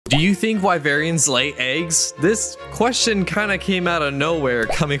Do you think Wyverians lay eggs? This question kind of came out of nowhere,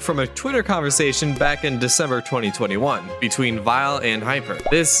 coming from a Twitter conversation back in December 2021 between Vile and Hyper.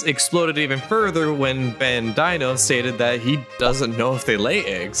 This exploded even further when Bandino stated that he doesn't know if they lay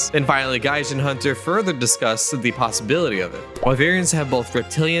eggs. And finally, Gaijin Hunter further discussed the possibility of it. Wyverians have both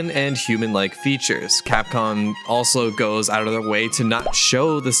reptilian and human-like features. Capcom also goes out of their way to not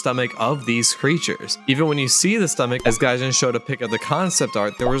show the stomach of these creatures. Even when you see the stomach, as Gaijin showed a pic of the concept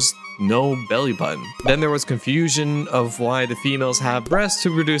art, there was no belly button. Then there was confusion of why the females have breasts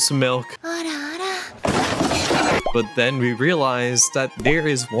to produce milk. But then we realized that there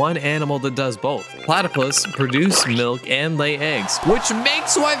is one animal that does both. Platypus produce milk and lay eggs, which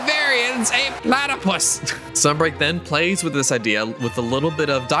makes Wyverians a platypus. Sunbreak then plays with this idea with a little bit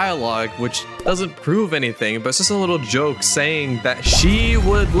of dialogue, which doesn't prove anything, but it's just a little joke saying that she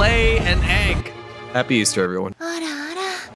would lay an egg. Happy Easter, everyone.